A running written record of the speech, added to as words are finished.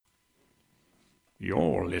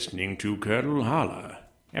You're listening to Curdle Holler,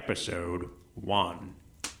 Episode 1.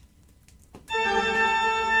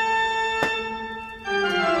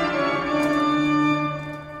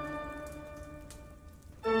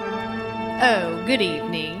 Oh, good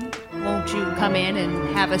evening. Won't you come in and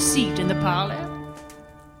have a seat in the parlor?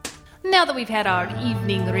 Now that we've had our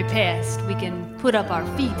evening repast, we can put up our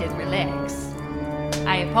feet and relax.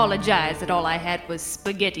 I apologize that all I had was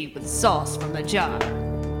spaghetti with sauce from the jar.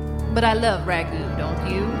 But I love ragu,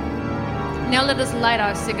 don't you? Now let us light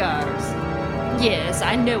our cigars. Yes,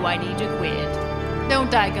 I know I need to quit.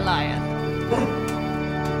 Don't I, Goliath?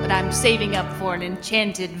 But I'm saving up for an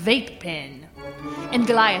enchanted vape pen. And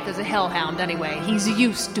Goliath is a hellhound anyway. He's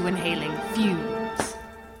used to inhaling fumes.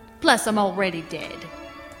 Plus, I'm already dead.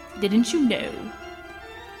 Didn't you know?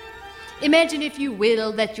 Imagine, if you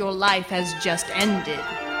will, that your life has just ended.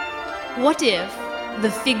 What if the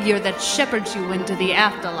figure that shepherds you into the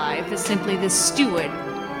afterlife is simply the steward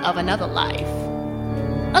of another life?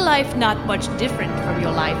 A life not much different from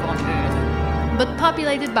your life on Earth, but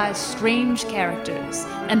populated by strange characters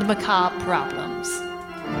and macabre problems.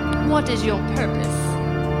 What is your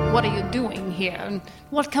purpose? What are you doing here? And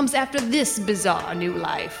what comes after this bizarre new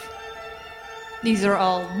life? These are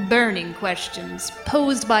all burning questions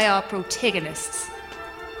posed by our protagonists,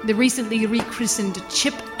 the recently rechristened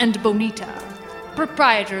Chip and Bonita,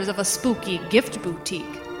 proprietors of a spooky gift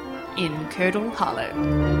boutique in Curdle Holler.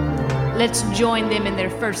 Let's join them in their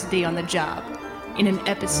first day on the job in an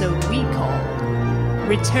episode we call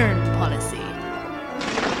Return Policy.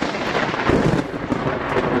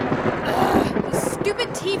 Stupid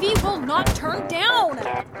TV will not turn down.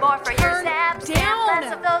 More for your Turn zaps down. and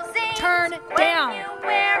less of those zings. Turn when down. you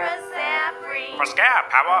wear a zap ring. For scare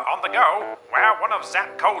power on the go, wear one of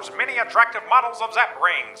Zapco's many attractive models of Zap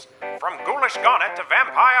rings. From Ghoulish Garnet to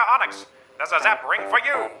Vampire Onyx, there's a Zap ring for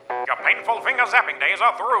you. Your painful finger zapping days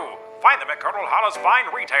are through. Find them at Curdle Holler's fine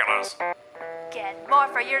retailers. Get more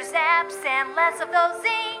for your zaps and less of those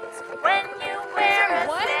zings when you wear a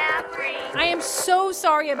What? zap ring. I am so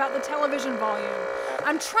sorry about the television volume.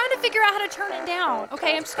 I'm trying to figure out how to turn it down.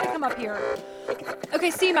 Okay, I'm just gonna come up here. Okay,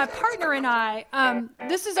 see, my partner and I,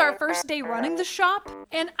 this is our first day running the shop,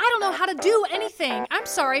 and I don't know how to do anything. I'm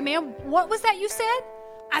sorry, ma'am. What was that you said?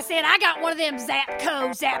 I said I got one of them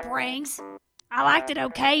Zapco zap rings. I liked it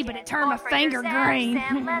okay, but it turned my More for your finger zaps green.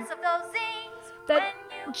 and less of those zings That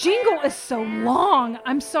when you jingle wear is so long.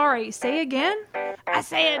 I'm sorry. Say again? I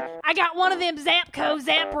said I got one of them Zapco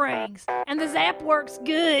zap rings, and the zap works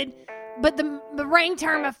good, but the ring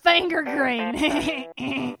turned my finger green.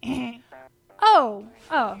 Oh,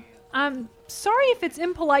 I'm sorry if it's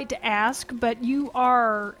impolite to ask, but you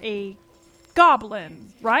are a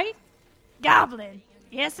goblin, right? Goblin,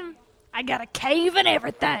 yes'm. I got a cave and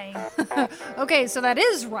everything. Okay, so that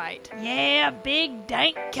is right. Yeah, a big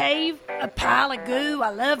dank cave, a pile of goo I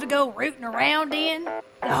love to go rooting around in,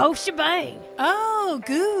 the whole shebang. Oh,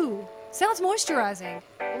 goo. Sounds moisturizing.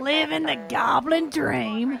 Living the goblin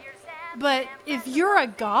dream. But if you're a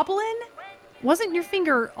goblin, wasn't your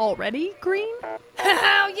finger already green?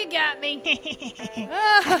 Oh, you got me.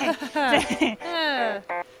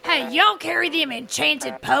 Hey, y'all carry them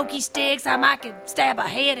enchanted pokey sticks I might could stab a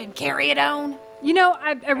head and carry it on? You know,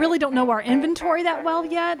 I really don't know our inventory that well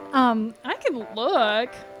yet. I can look.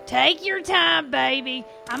 Take your time, baby.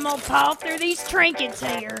 I'm gonna paw through these trinkets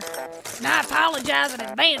here. And I apologize in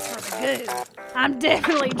advance for the goo. I'm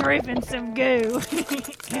definitely dripping some goo.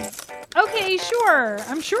 Okay, sure.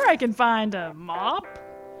 I'm sure I can find a mop.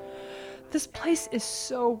 This place is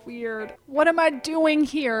so weird. What am I doing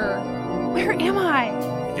here? Where am I?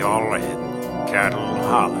 You're in Curdle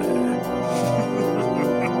Holler.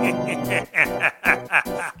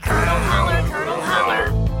 Curdle holler, curdle holler.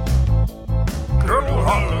 Curdle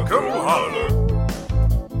Holler, Curdle Holler.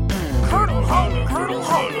 Curdle holler, curdle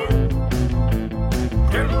holler.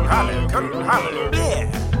 Curdle Holler, Curdle Holler.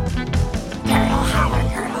 Curdle holler,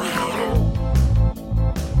 curdle holler.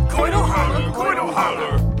 Coidle Holler, Coidle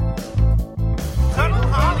Holler. Curdle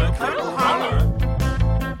Holler, Curdle Holler.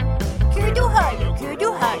 Curdle holler,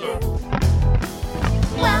 curdle holler.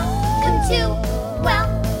 Welcome to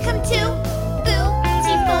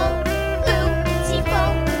Bootiful,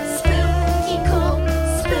 spooky cool,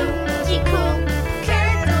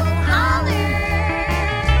 Curdle Holler.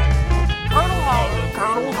 Curdle Holler,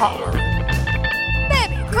 Curdle Holler.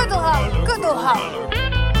 Baby, curdle holler, curdle holler.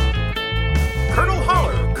 Curdle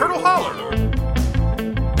Holler, Curdle Holler.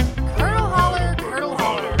 Curdle holler, curdle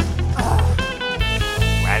holler.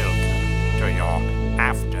 Welcome to your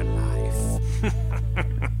afterlife.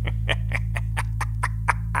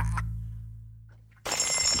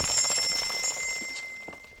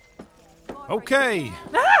 Okay.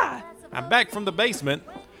 I'm back from the basement.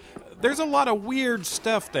 There's a lot of weird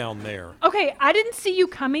stuff down there. Okay, I didn't see you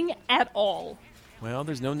coming at all. Well,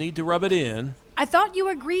 there's no need to rub it in. I thought you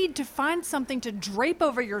agreed to find something to drape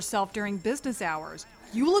over yourself during business hours.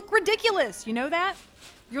 You look ridiculous, you know that?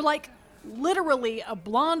 You're like literally a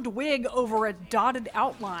blonde wig over a dotted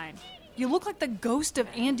outline. You look like the ghost of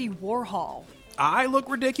Andy Warhol. I look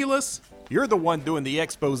ridiculous? You're the one doing the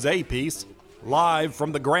expose piece. Live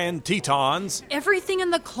from the Grand Tetons. Everything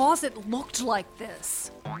in the closet looked like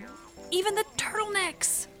this. Even the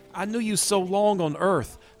turtlenecks. I knew you so long on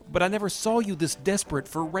Earth, but I never saw you this desperate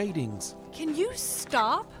for ratings. Can you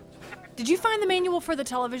stop? Did you find the manual for the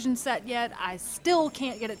television set yet? I still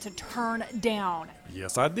can't get it to turn down.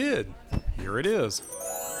 Yes, I did. Here it is.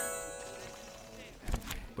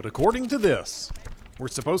 But according to this, we're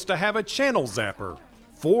supposed to have a channel zapper,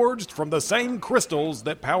 forged from the same crystals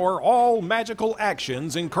that power all magical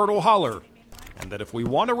actions in Curdle Holler. And that if we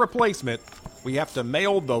want a replacement, we have to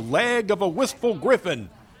mail the leg of a wistful griffin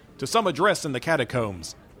to some address in the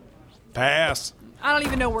catacombs. Pass. I don't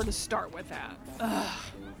even know where to start with that. Ugh.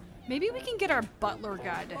 Maybe we can get our butler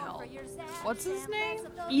guy to help. What's his name?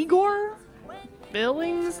 Igor?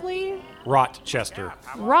 Billingsley? Rochester.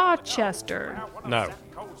 Rochester. No,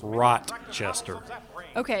 Rochester.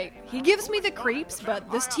 Okay, he gives me the creeps, but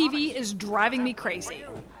this TV is driving me crazy.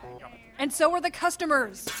 And so are the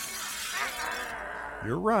customers.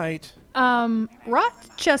 You're right.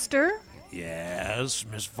 Rochester? Yes,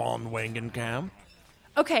 Miss von Wangenkamp.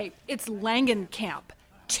 Okay, it's Langenkamp.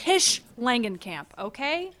 Tish Langenkamp,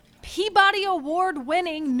 okay? Peabody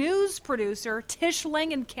Award-winning news producer Tish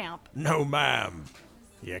Langenkamp. No, ma'am.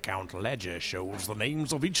 The account ledger shows the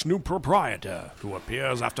names of each new proprietor who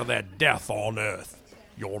appears after their death on Earth.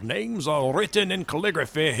 Your names are written in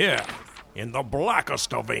calligraphy here, in the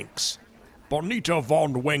blackest of inks. Bonita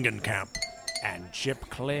von Wangenkamp and Chip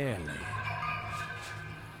Clearly.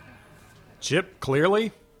 Chip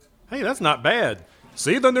Clearly? Hey, that's not bad.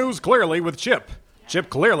 See the news clearly with Chip. Chip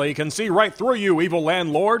Clearly can see right through you, evil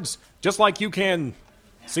landlords, just like you can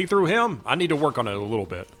see through him. I need to work on it a little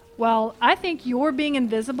bit. Well, I think your being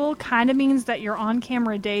invisible kind of means that your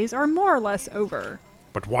on-camera days are more or less over.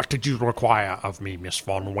 But what did you require of me, Miss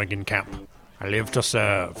von Wangenkamp? I live to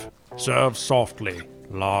serve. Serve softly,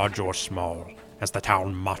 large or small, as the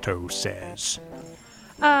town motto says.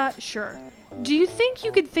 Sure. Do you think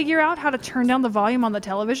you could figure out how to turn down the volume on the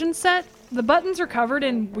television set? The buttons are covered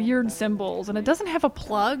in weird symbols, and it doesn't have a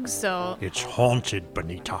plug, so... It's haunted,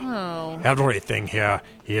 Bonita. Oh. Everything here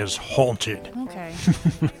is haunted. Okay.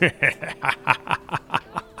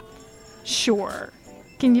 Sure.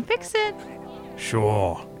 Can you fix it?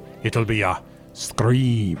 Sure, it'll be a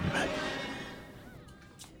scream.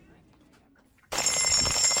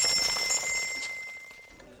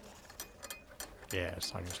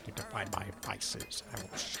 Yes, I just need to find my vices. I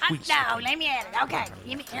will squeeze No, let me at it. Okay,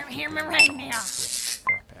 hear me right now.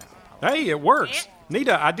 Hey, it works.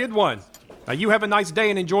 Nita, I did one. You have a nice day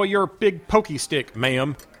and enjoy your big pokey stick,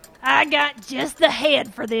 ma'am. I got just the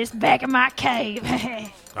head for this back in my cave.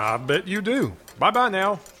 I bet you do. Bye-bye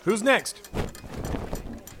now. Who's next?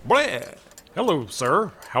 Bleh! Hello,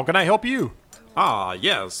 sir. How can I help you? Ah,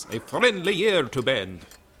 yes, a friendly ear to bend.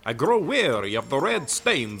 I grow weary of the red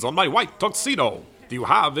stains on my white tuxedo. Do you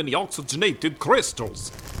have any oxygenated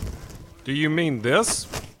crystals? Do you mean this?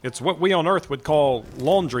 It's what we on Earth would call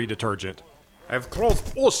laundry detergent. I've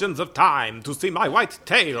crossed oceans of time to see my white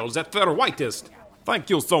tails at their whitest. Thank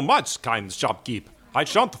you so much, kind shopkeep. I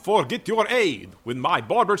shan't forget your aid when my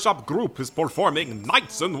barbershop group is performing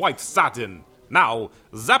Nights in White Satin. Now,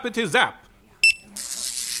 zappity zap.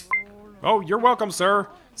 Oh, you're welcome, sir.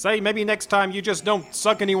 Say, maybe next time you just don't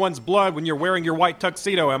suck anyone's blood when you're wearing your white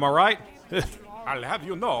tuxedo, am I right? I'll have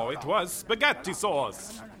you know it was spaghetti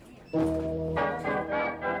sauce.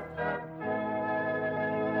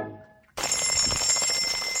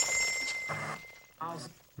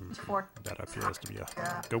 That appears to be a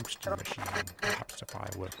ghost machine. Perhaps if I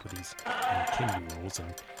work with these continuals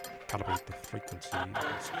and calibrate the frequencies.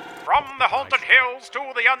 From the haunted hills to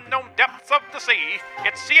the unknown depths of the sea,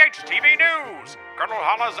 it's CHTV News, Colonel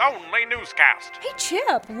Holla's only newscast. Hey,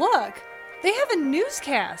 Chip, look. They have a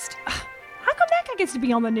newscast. How come that guy gets to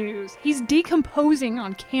be on the news? He's decomposing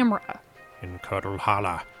on camera. In Curdle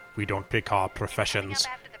Holla, we don't pick our professions.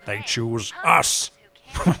 They choose us.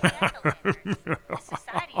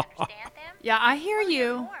 Yeah, I hear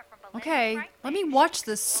you. Okay, let me watch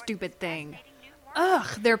this stupid thing. Ugh,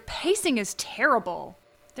 their pacing is terrible.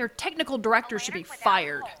 Their technical director should be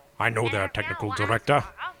fired. I know their technical director.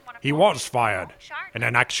 He was fired, in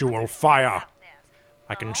an actual fire.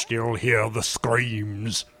 I can still hear the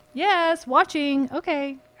screams. Yes, watching.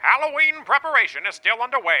 Okay. Halloween preparation is still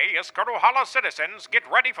underway as Kuruhala citizens get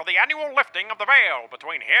ready for the annual lifting of the veil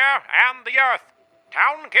between here and the earth.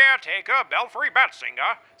 Town caretaker Belfry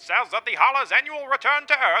Batsinger says that the Holla's annual return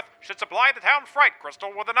to Earth should supply the town fright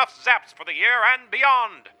crystal with enough zaps for the year and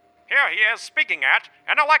beyond. Here he is speaking at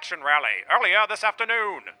an election rally earlier this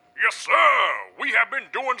afternoon. Yes, sir. We have been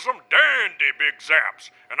doing some dandy big zaps,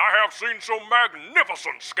 and I have seen some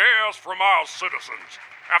magnificent scares from our citizens.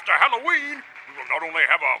 After Halloween, we will not only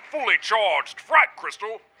have a fully charged fright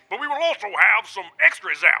crystal, but we will also have some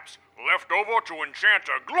extra zaps left over to enchant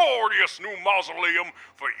a glorious new mausoleum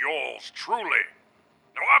for yours truly.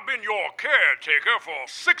 Now, I've been your caretaker for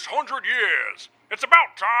 600 years. It's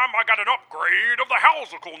about time I got an upgrade of the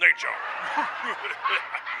housical nature.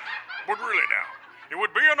 But really now, it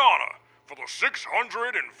would be an honor for the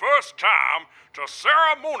 601st time to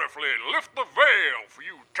ceremonially lift the veil for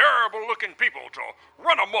you terrible-looking people to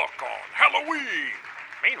run amok on Halloween.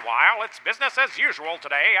 Meanwhile, it's business as usual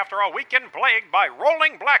today after a weekend plagued by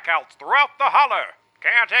rolling blackouts throughout the holler.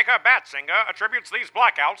 Caretaker Batsinger attributes these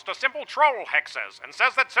blackouts to simple troll hexes and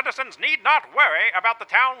says that citizens need not worry about the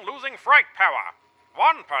town losing fright power.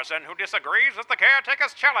 One person who disagrees is the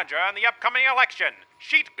caretaker's challenger in the upcoming election,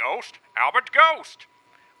 Sheet Ghost Albert Ghost.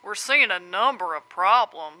 We're seeing a number of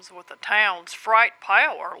problems with the town's fright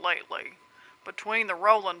power lately. Between the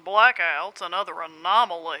rolling blackouts and other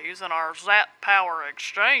anomalies in our Zap Power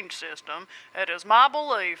exchange system, it is my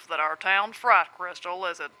belief that our town's fright crystal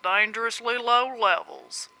is at dangerously low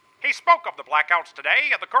levels. He spoke of the blackouts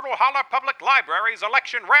today at the Kuruhala Public Library's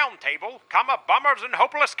election roundtable, Bummers and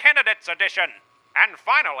Hopeless Candidates edition. And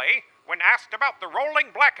finally, when asked about the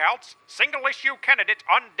rolling blackouts, single-issue candidate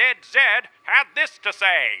Undead Zed had this to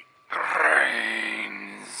say.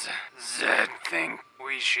 Brains. Zed think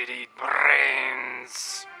we should eat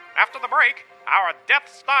brains. After the break, our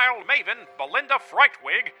death-style maven, Belinda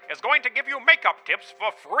Frightwig, is going to give you makeup tips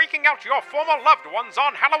for freaking out your former loved ones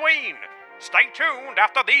on Halloween. Stay tuned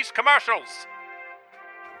after these commercials.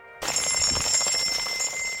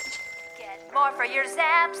 Get more for your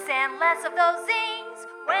zaps and less of those zings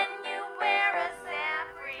when you wear a zap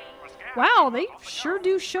ring. Wow, they sure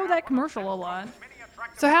do show that commercial a lot.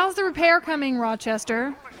 So how's the repair coming,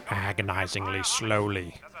 Rochester? Agonizingly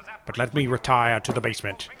slowly. But let me retire to the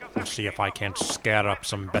basement and see if I can't scare up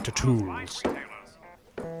some better tools.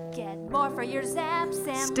 Get more for your zaps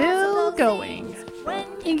and Still less of those going. zings when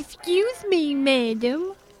you Excuse me,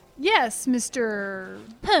 madam. Yes, Mr.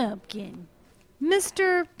 Pumpkin.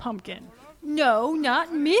 Mr. Pumpkin. No, not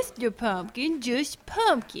Mr. Pumpkin, just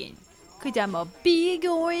Pumpkin. 'Cause I'm a big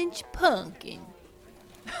orange pumpkin.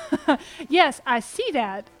 Yes, I see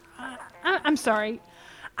that. I'm sorry.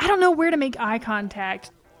 I don't know where to make eye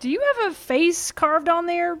contact. Do you have a face carved on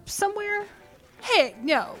there somewhere? Heck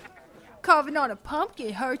no. Carving on a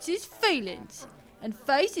pumpkin hurts his feelings. And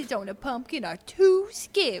faces on a pumpkin are too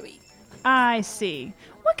scary. I see.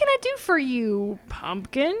 What can I do for you,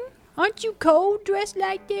 Pumpkin? Aren't you cold dressed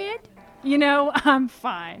like that? You know, I'm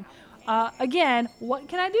fine. Again, what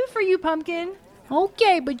can I do for you, Pumpkin?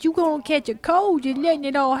 Okay, but you gonna catch a cold just letting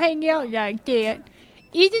it all hang out like that.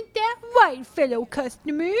 Isn't that right, fellow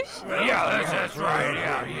customers? That's right.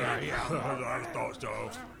 Yeah. I thought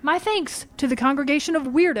so. My thanks to the congregation of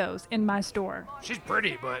weirdos in my store. She's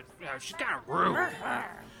pretty, but she's kind of rude.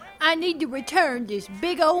 I need to return this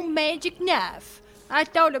big old magic knife. I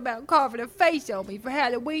thought about carving a face on me for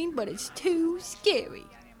Halloween, but it's too scary.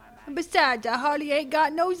 And besides, I hardly ain't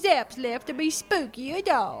got no zaps left to be spooky at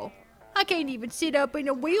all. I can't even sit up in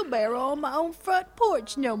a wheelbarrow on my own front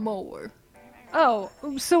porch no more. Oh,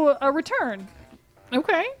 so a return.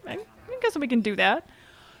 Okay, I guess we can do that.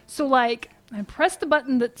 So, like, I press the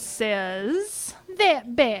button that says...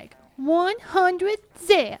 That back. 100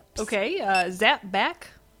 zaps. Okay, zap back.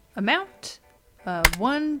 Amount.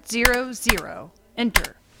 100.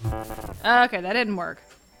 Enter. Okay, that didn't work.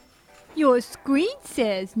 Your screen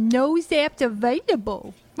says no zaps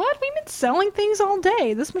available. What? We've been selling things all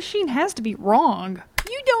day. This machine has to be wrong.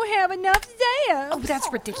 You don't have enough zaps. Oh,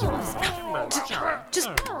 that's ridiculous. Just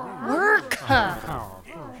work.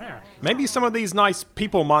 Maybe some of these nice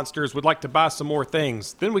people monsters would like to buy some more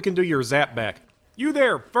things. Then we can do your zap back. You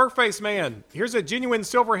there, fur-faced man. Here's a genuine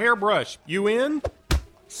silver hairbrush. You in?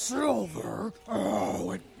 Silver?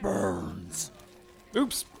 Oh, it burns.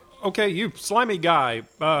 Oops. Okay, you slimy guy.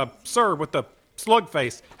 Sir, with the slug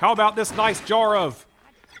face. How about this nice jar of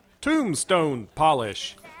tombstone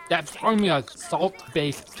polish? That's only a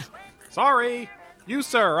salt-based. Sorry. You,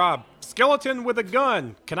 sir, skeleton with a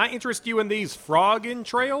gun. Can I interest you in these frog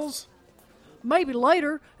entrails? Maybe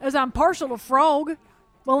later, as I'm partial to frog.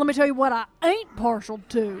 Well, let me tell you what I ain't partial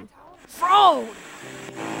to. Fraud!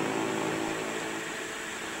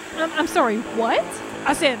 I'm sorry, what?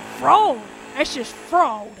 I said fraud. That's just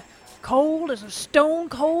fraud. Cold as a stone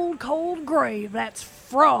cold grave. That's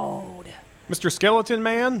fraud. Mr. Skeleton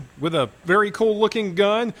Man, with a very cool looking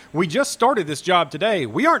gun, we just started this job today.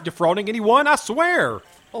 We aren't defrauding anyone, I swear.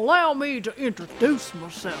 Allow me to introduce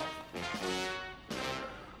myself.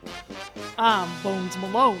 I'm Bones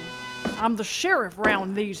Malone. I'm the sheriff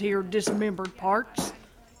round these here dismembered parts.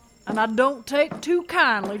 And I don't take too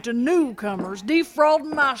kindly to newcomers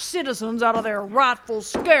defrauding my citizens out of their rightful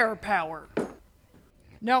scare power.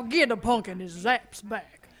 Now get a pumpkin his zaps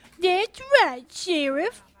back. That's right,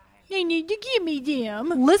 Sheriff. They need to give me them.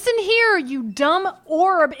 Listen here, you dumb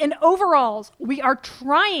orb in overalls. We are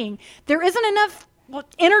trying. There isn't enough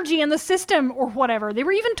energy in the system or whatever. They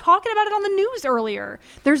were even talking about it on the news earlier.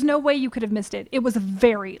 There's no way you could have missed it. It was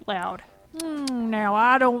very loud. Now,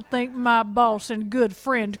 I don't think my boss and good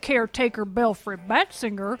friend, caretaker Belfry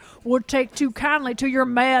Batsinger, would take too kindly to your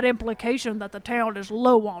mad implication that the town is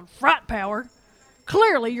low on fright power.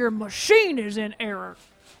 Clearly, your machine is in error,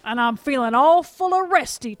 and I'm feeling all full of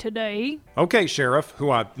resty today. Okay, Sheriff, who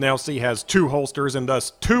I now see has 2 holsters and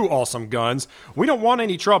thus 2 awesome guns. We don't want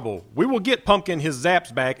any trouble. We will get Pumpkin his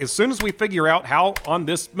zaps back as soon as we figure out how on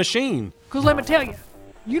this machine. 'Cause let me tell you,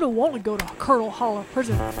 you don't want to go to Colonel Holler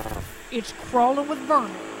prison. It's crawling with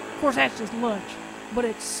vermin. Of course, that's just lunch. But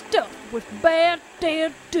it's stuffed with bad,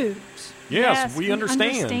 dead dudes. Yes, we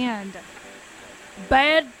understand.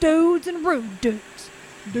 Bad dudes and rude dudes.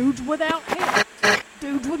 Dudes without heads.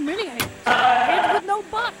 Dudes with many heads. Heads with no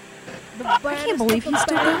butt. I can't believe he's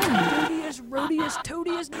still going. Dudiest, roadiest,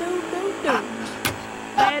 toadiest dudes.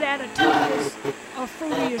 Bad attitudiest,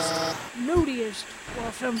 fruitiest, nudiest.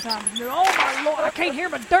 Well, sometimes. Oh my lord, I can't hear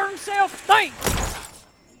my darn self think.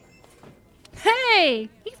 Hey,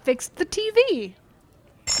 he fixed the TV.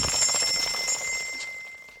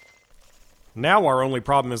 Now our only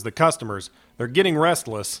problem is the customers. They're getting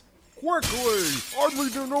restless. Quickly! I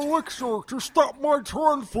need an elixir to stop my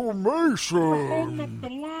transformation! Hold up the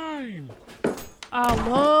line! I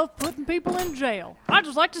love putting people in jail. I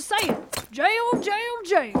just like to say it. Jail, jail,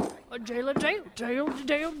 jail. Jail, jail, jail,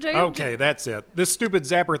 jail, jail. Okay, that's it. This stupid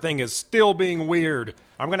zapper thing is still being weird.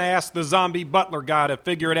 I'm gonna ask the zombie butler guy to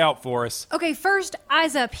figure it out for us. Okay, first,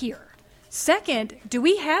 eyes up here. Second, do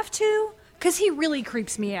we have to? 'Cause he really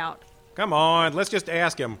creeps me out. Come on, let's just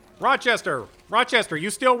ask him. Rochester, you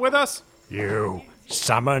still with us? You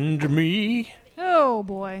summoned me? Oh,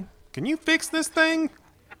 boy. Can you fix this thing?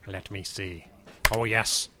 Let me see. Oh,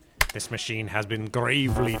 yes. This machine has been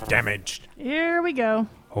gravely damaged. Here we go.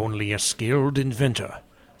 Only a skilled inventor,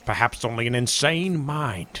 perhaps only an insane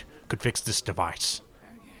mind, could fix this device.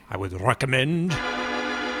 I would recommend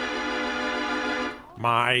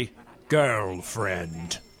my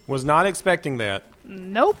girlfriend. Was not expecting that.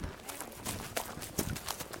 Nope.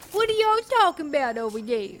 What are y'all talking about over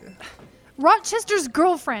there? Rochester's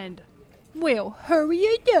girlfriend. Well, hurry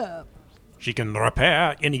it up. She can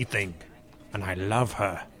repair anything, and I love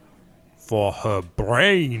her for her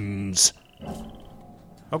brains.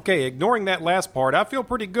 Okay, ignoring that last part, I feel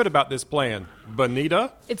pretty good about this plan.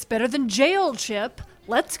 Bonita? It's better than jail, Chip.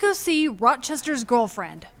 Let's go see Rochester's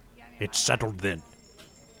girlfriend. It's settled then.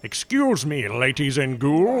 Excuse me, ladies and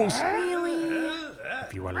ghouls.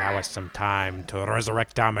 If you allow us some time to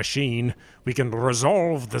resurrect our machine, we can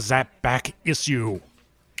resolve the zap back issue.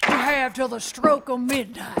 You have till the stroke of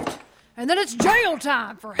midnight. And then it's jail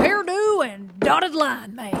time for hairdo and dotted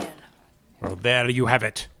line man. Well, there you have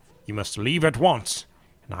it. You must leave at once,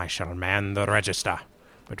 and I shall man the register.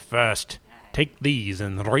 But first, take these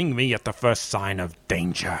and ring me at the first sign of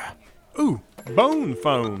danger. Ooh, bone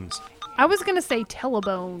phones. I was gonna say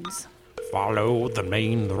telebones. Follow the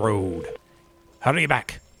main road. Hurry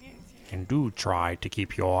back, and do try to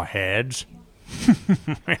keep your heads.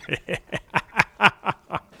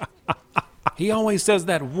 He always says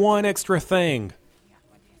that one extra thing.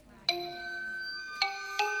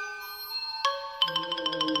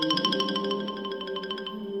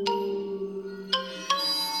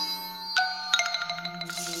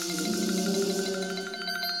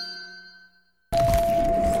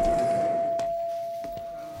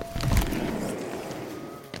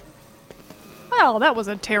 Well, that was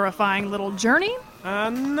a terrifying little journey.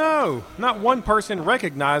 No. Not one person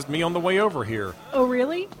recognized me on the way over here. Oh,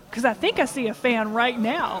 really? Because I think I see a fan right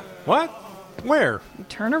now. What? Where?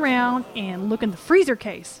 Turn around and look in the freezer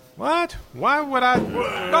case. What? Why would I?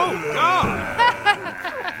 Oh,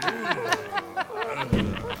 God!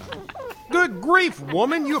 Good grief,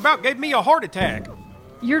 woman! You about gave me a heart attack.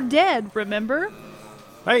 You're dead, remember?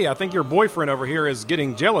 Hey, I think your boyfriend over here is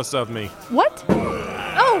getting jealous of me. What?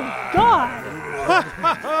 Oh, God.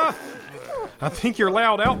 I think your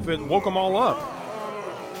loud outfit woke them all up.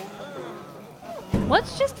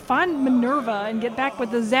 Let's just find Minerva and get back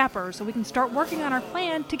with the zapper so we can start working on our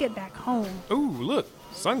plan to get back home. Ooh, look,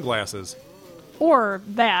 sunglasses. Or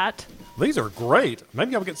that. These are great.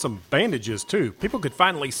 Maybe I'll get some bandages too. People could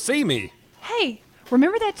finally see me. Hey,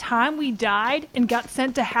 remember that time we died and got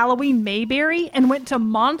sent to Halloween Mayberry and went to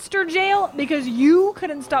monster jail because you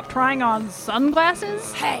couldn't stop trying on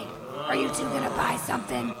sunglasses? Hey, are you two gonna buy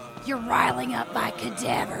something? You're riling up my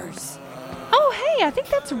cadavers. Oh, hey, I think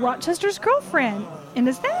that's Rochester's girlfriend. And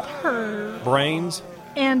is that her? Brains?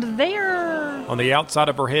 And they're... On the outside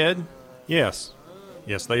of her head? Yes.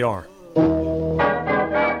 Yes, they are.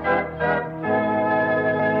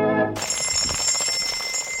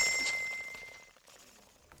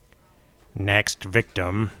 Next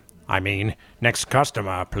victim. Next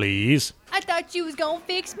customer, please. I thought you was gonna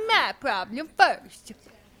fix my problem first.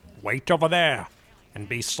 Wait over there, and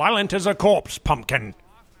be silent as a corpse, Pumpkin.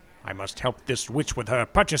 I must help this witch with her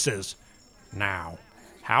purchases. Now,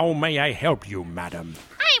 how may I help you, madam?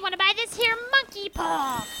 I want to buy this here monkey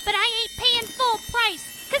paw, but I ain't paying full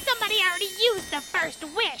price, 'cause somebody already used the first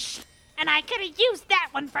wish. And I could have used that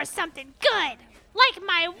one for something good, like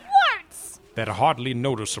my warts. They're hardly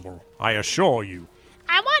noticeable, I assure you.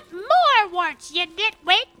 I want more warts, you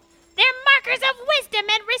nitwit. They're markers of wisdom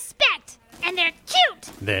and respect, and they're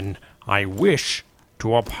cute. Then I wish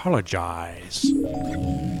to apologize.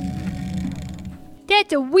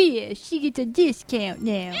 That's a wish. She gets a discount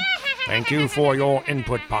now. Thank you for your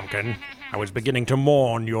input, Pumpkin. I was beginning to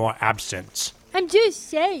mourn your absence. I'm just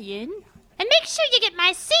saying. And make sure you get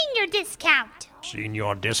my senior discount.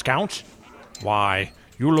 Senior discount? Why,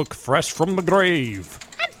 you look fresh from the grave.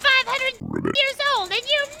 I'm 500 years old, and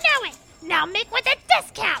you know it. Now make with a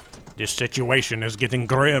discount. This situation is getting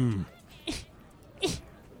grim.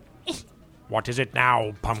 What is it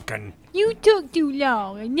now, Pumpkin? You took too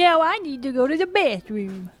long, and now I need to go to the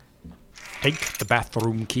bathroom. Take the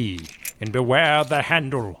bathroom key, and beware the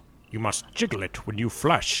handle. You must jiggle it when you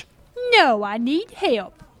flush. No, I need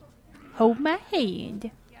help. Hold my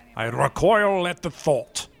hand. I recoil at the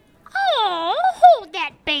thought. Oh, hold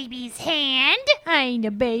that baby's hand. I ain't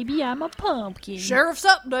a baby, I'm a pumpkin. Sheriff's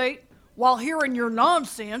update. While hearing your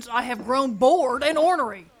nonsense, I have grown bored and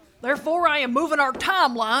ornery. Therefore, I am moving our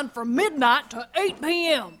timeline from midnight to 8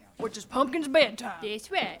 p.m., which is Pumpkin's bedtime.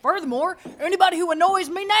 That's right. Furthermore, anybody who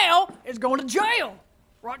annoys me now is going to jail.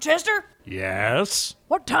 Rochester? Yes?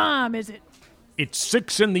 What time is it? It's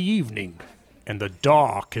 6 in the evening, and the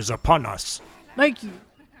dark is upon us. Thank you.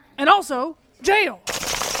 And also, jail.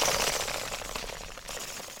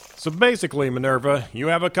 So basically, Minerva, you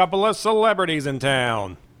have a couple of celebrities in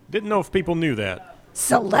town. Didn't know if people knew that.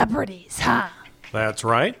 Celebrities, huh? That's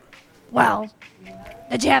right. Well,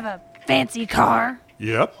 did you have a fancy car?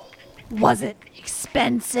 Yep. Was it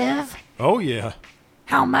expensive? Oh, yeah.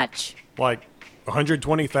 How much? Like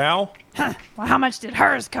 120 thou? Huh. Well, how much did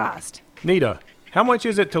hers cost? Nita, how much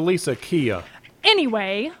is it to lease a Kia?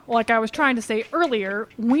 Anyway, like I was trying to say earlier,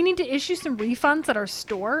 we need to issue some refunds at our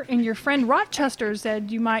store, and your friend Rochester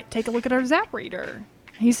said you might take a look at our Zap Reader.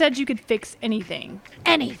 He said you could fix anything.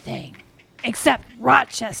 Anything. Except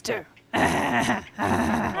Rochester.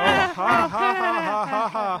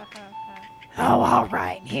 Oh, all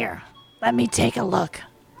right. Here, let me take a look.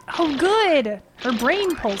 Oh, good. Her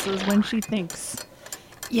brain pulses when she thinks.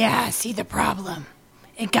 Yeah, I see the problem.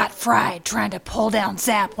 It got fried trying to pull down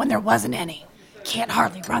Zap when there wasn't any. Can't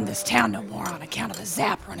hardly run this town no more on account of the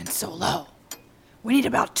Zap running so low. We need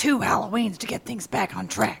about 2 Halloweens to get things back on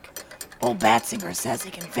track. Old Batsinger says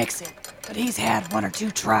he can fix it, but he's had 1 or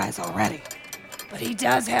 2 tries already. But he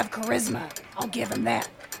does have charisma, I'll give him that.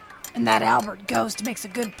 And that Albert Ghost makes a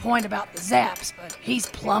good point about the Zaps, but he's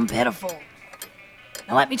plumb pitiful.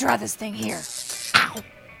 Now let me try this thing here. Ow!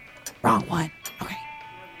 Wrong one. Okay.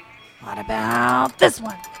 What about this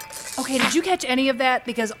one? Okay, did you catch any of that?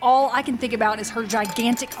 Because all I can think about is her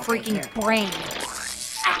gigantic freaking brain.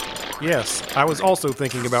 Yes, I was also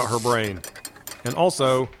thinking about her brain. And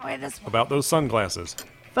also this one. about those sunglasses.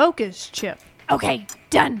 Focus chip. Okay,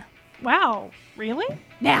 done. Wow, really?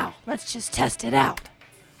 Now, let's just test it out.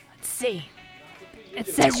 Let's see. It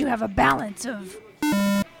says you have a balance of...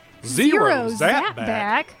 Zero Zap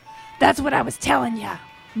back. That's what I was telling ya.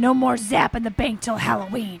 No more Zap in the bank till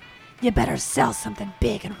Halloween. You better sell something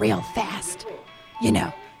big and real fast. You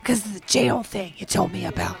know, 'cause of the jail thing you told me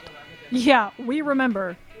about. Yeah, we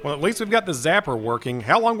remember. Well, at least we've got the zapper working.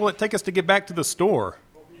 How long will it take us to get back to the store?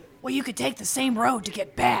 Well, you could take the same road to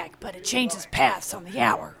get back, but it changes paths on the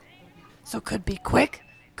hour. So could be quick,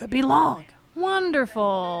 Could be long.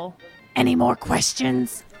 Wonderful. Any more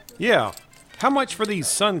questions? Yeah. How much for these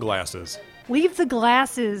sunglasses? Leave the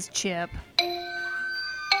glasses, Chip.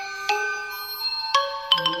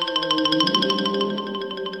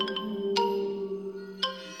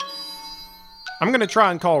 I'm going to try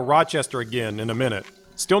and call Rochester again in a minute.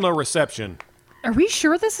 Still no reception. Are we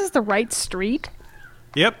sure this is the right street?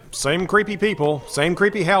 Yep, same creepy people, same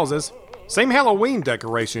creepy houses, same Halloween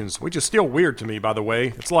decorations, which is still weird to me, by the way.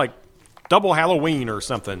 It's like double Halloween or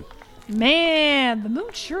something. Man, the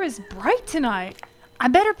moon sure is bright tonight. I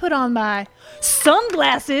better put on my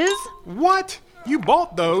sunglasses. What? You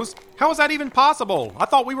bought those? How is that even possible? I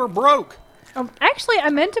thought we were broke. Actually, I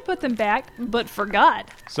meant to put them back, but forgot.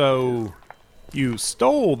 So, you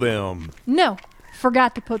stole them? No,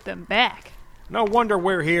 forgot to put them back. No wonder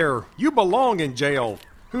we're here. You belong in jail.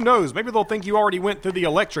 Who knows, maybe they'll think you already went through the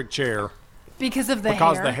electric chair. Because of the hair?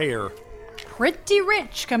 Because the hair. Pretty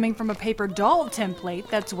rich coming from a paper doll template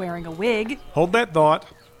that's wearing a wig. Hold that thought.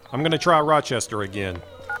 I'm going to try Rochester again.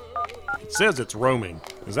 It says it's roaming.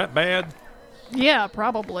 Is that bad? Yeah,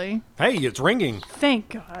 probably. Hey, it's ringing. Thank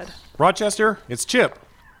God. Rochester, it's Chip.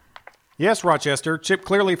 Yes, Rochester, Chip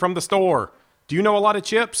Clearly from the store. Do you know a lot of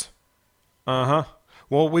chips? Uh-huh.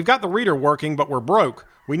 Well, we've got the reader working, but we're broke.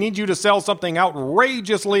 We need you to sell something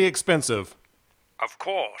outrageously expensive. Of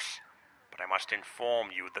course. But I must inform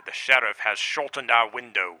you that the sheriff has shortened our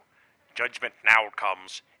window. Judgment now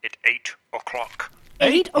comes at 8 o'clock.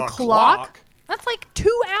 8 o'clock? That's like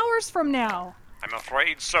 2 hours from now. I'm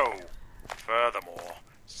afraid so. Furthermore,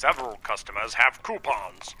 several customers have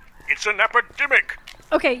coupons. It's an epidemic.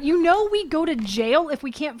 Okay, you know we go to jail if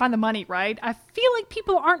we can't find the money, right? I feel like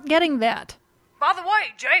people aren't getting that. By the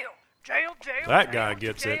way, jail. Jail. That guy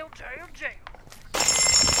gets it. Jail.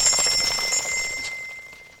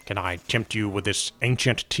 Can I tempt you with this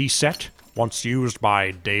ancient tea set, once used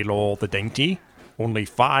by Daylor the Dainty? Only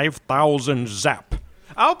 5,000 zap.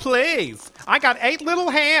 Oh, please. I got 8 little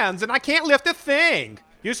hands and I can't lift a thing.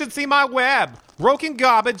 You should see my web. Broken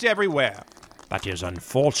garbage everywhere. That is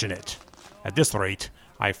unfortunate. At this rate,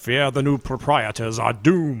 I fear the new proprietors are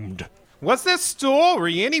doomed. What's this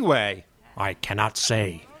story, anyway? I cannot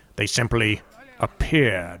say. They simply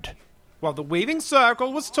appeared. Well, the Weaving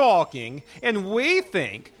Circle was talking, and we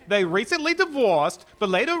think they recently divorced, but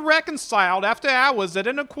later reconciled after hours at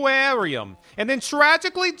an aquarium, and then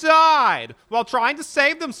tragically died while trying to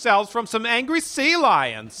save themselves from some angry sea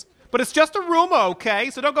lions. But it's just a rumor,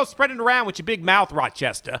 okay? So don't go spreading it around with your big mouth,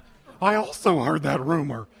 Rochester. I also heard that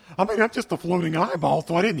rumor. I mean, I'm just a floating eyeball,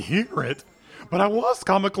 so I didn't hear it. But I was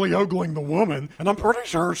comically ogling the woman, and I'm pretty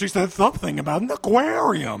sure she said something about an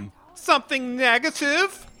aquarium. Something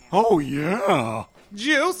negative? Oh, yeah.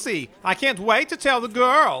 Juicy. I can't wait to tell the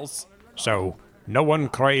girls. So, no one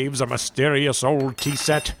craves a mysterious old tea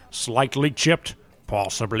set, slightly chipped,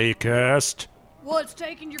 possibly cursed? What's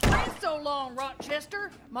taking your friends so long,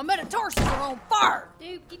 Rochester? My metatarsals are on fire.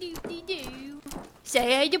 Doop-de-doop-de-doo.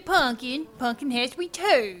 Say hey to Pumpkin. Pumpkin has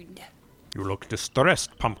returned. You look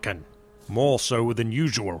distressed, Pumpkin. More so than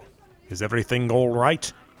usual. Is everything all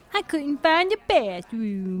right? I couldn't find the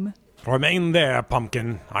bathroom. Remain there,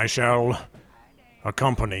 Pumpkin. I shall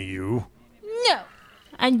accompany you. No,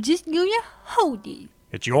 I'm just gonna hold it.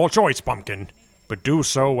 It's your choice, Pumpkin, but do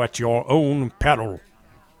so at your own peril.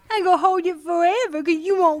 I'm gonna hold it forever because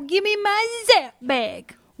you won't give me my zap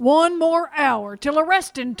back. 1 more hour till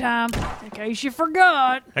arresting time, in case you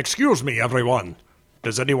forgot. Excuse me, everyone.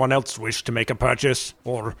 Does anyone else wish to make a purchase?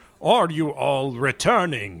 Or are you all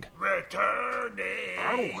returning? Returning.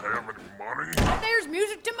 I don't have any money. There's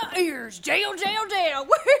music to my ears. Jail.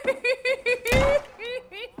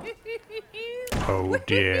 Oh,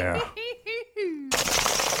 dear.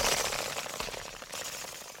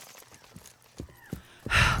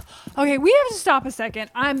 Okay, we have to stop a second.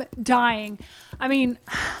 I'm dying. I mean,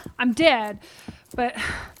 I'm dead, but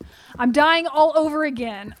I'm dying all over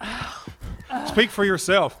again. Speak for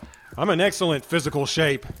yourself. I'm in excellent physical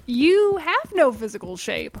shape. You have no physical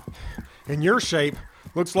shape. And your shape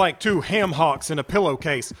looks like 2 ham hocks in a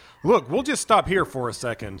pillowcase. Look, we'll just stop here for a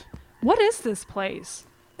second. What is this place?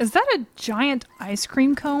 Is that a giant ice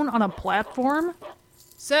cream cone on a platform?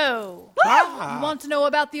 So, you want to know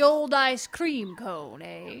about the old ice cream cone,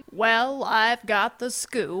 eh? Well, I've got the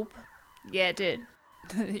scoop. Get it?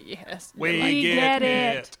 Yes. We get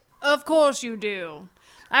it. Of course you do.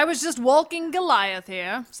 I was just walking Goliath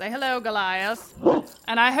here. Say hello, Goliath.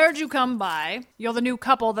 And I heard you come by. You're the new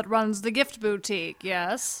couple that runs the gift boutique,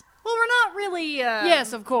 yes? Well, we're not really,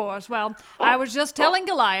 Yes, of course. Well, I was just telling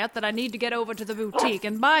Goliath that I need to get over to the boutique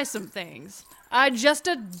and buy some things. I just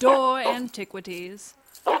adore antiquities.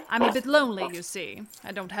 I'm a bit lonely, you see.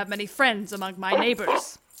 I don't have many friends among my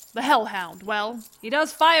neighbors. The Hellhound, well, he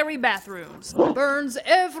does fiery bathrooms, burns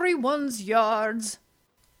everyone's yards.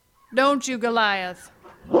 Don't you, Goliath?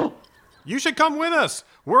 You should come with us.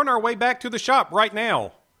 We're on our way back to the shop right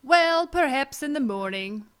now. Well, perhaps in the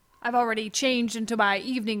morning. I've already changed into my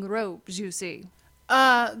evening robes, you see.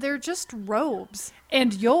 They're just robes.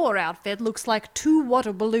 And your outfit looks like 2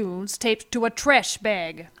 water balloons taped to a trash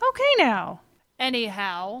bag. Okay now.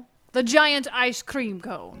 Anyhow, the giant ice cream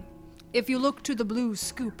cone. If you look to the blue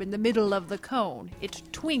scoop in the middle of the cone, it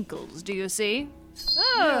twinkles, do you see?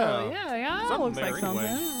 Oh, yeah, that looks like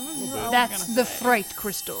something. That's the Fright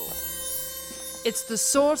Crystal. It's the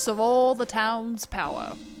source of all the town's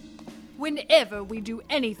power. Whenever we do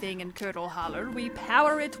anything in Curdle Holler, we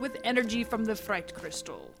power it with energy from the Fright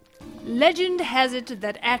Crystal. Legend has it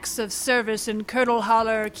that acts of service in Curdle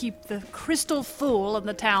Holler keep the crystal full and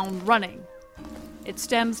the town running. It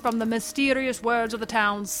stems from the mysterious words of the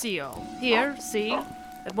town's seal. Here, see,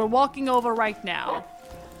 that we're walking over right now.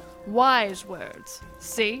 Wise words,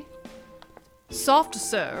 see? Soft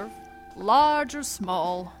serve, large or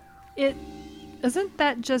small. Isn't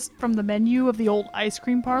that just from the menu of the old ice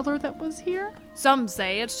cream parlor that was here? Some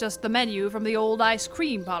say it's just the menu from the old ice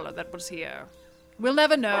cream parlor that was here. We'll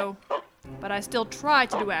never know, but I still try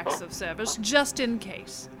to do acts of service just in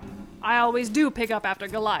case. I always do pick up after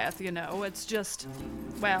Goliath, you know. It's just,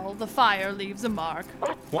 well, the fire leaves a mark.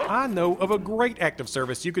 Well, I know of a great act of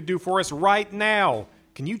service you could do for us right now.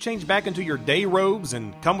 Can you change back into your day robes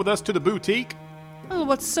and come with us to the boutique? Oh,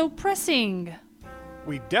 what's so pressing?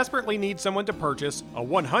 We desperately need someone to purchase a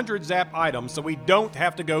 100 Zap item so we don't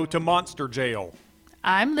have to go to Monster Jail.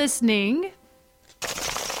 I'm listening.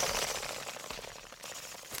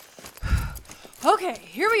 Okay,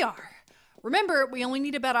 here we are. Remember, we only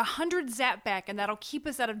need about 100 Zap back, and that'll keep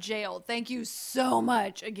us out of jail. Thank you so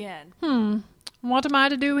much again. What am I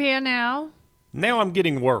to do here now? Now I'm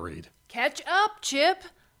getting worried. Catch up, Chip.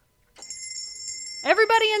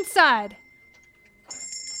 Everybody inside.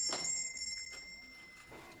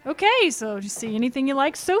 Okay, so do you see anything you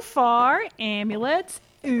like so far? Amulets,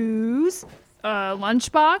 ooze,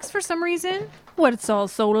 lunchbox for some reason? What's all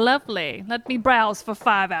so lovely? Let me browse for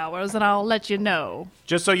 5 hours and I'll let you know.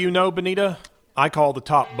 Just so you know, Benita, I call the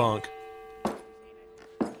top bunk.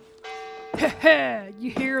 You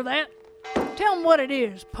hear that? Tell 'em what it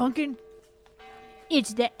is, pumpkin.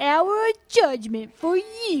 It's the hour of judgment for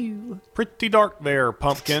you. Pretty dark there,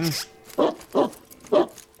 pumpkin.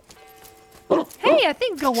 Hey, I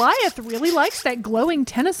think Goliath really likes that glowing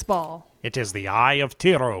tennis ball. It is the Eye of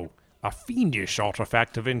Tiro, a fiendish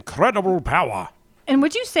artifact of incredible power. And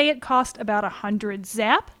would you say it cost about 100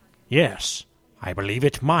 Zap? Yes, I believe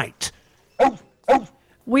it might.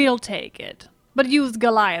 We'll take it. But use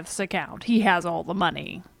Goliath's account. He has all the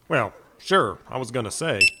money. Well, sure, I was gonna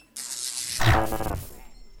say.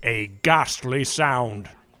 A ghastly sound.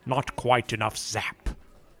 Not quite enough Zap.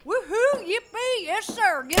 Woohoo, yippee, yes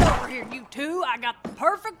sir. Get over here, you two. I got the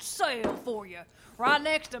perfect sale for you. Right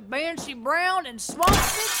next to Banshee Brown and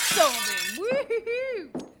Swampstick Sullivan.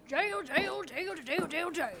 Woohoo! Jail, jail, jail, jail,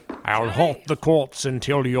 jail, jail. I'll haunt the courts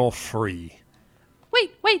until you're free.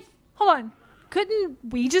 Wait, hold on. Couldn't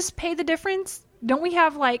we just pay the difference? Don't we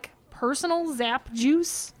have, personal Zap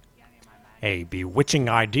juice? A bewitching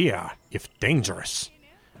idea, if dangerous.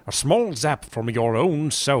 A small Zap from your own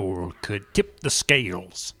soul could tip the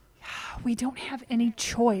scales. We don't have any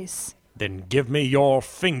choice. Then give me your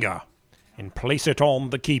finger and place it on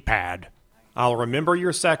the keypad. I'll remember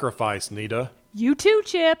your sacrifice, Nita. You too,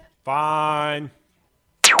 Chip. Fine.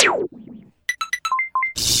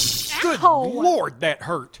 Good Ow. Lord, that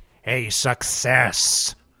hurt. A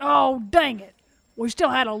success. Oh, dang it. We still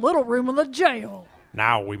had a little room in the jail.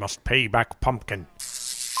 Now we must pay back Pumpkin.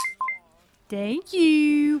 Thank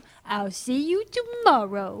you. I'll see you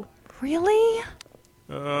tomorrow. Really?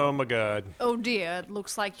 Oh my God. Oh dear, it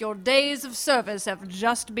looks like your days of service have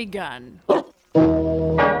just begun.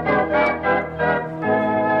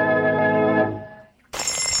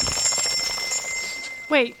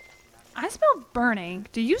 Wait, I smell burning.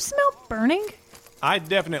 Do you smell burning? I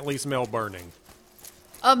definitely smell burning.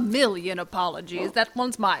 A million apologies. That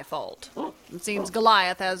one's my fault. It seems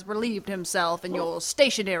Goliath has relieved himself in your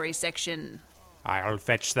stationery section. I'll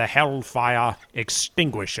fetch the Hellfire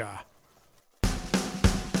Extinguisher.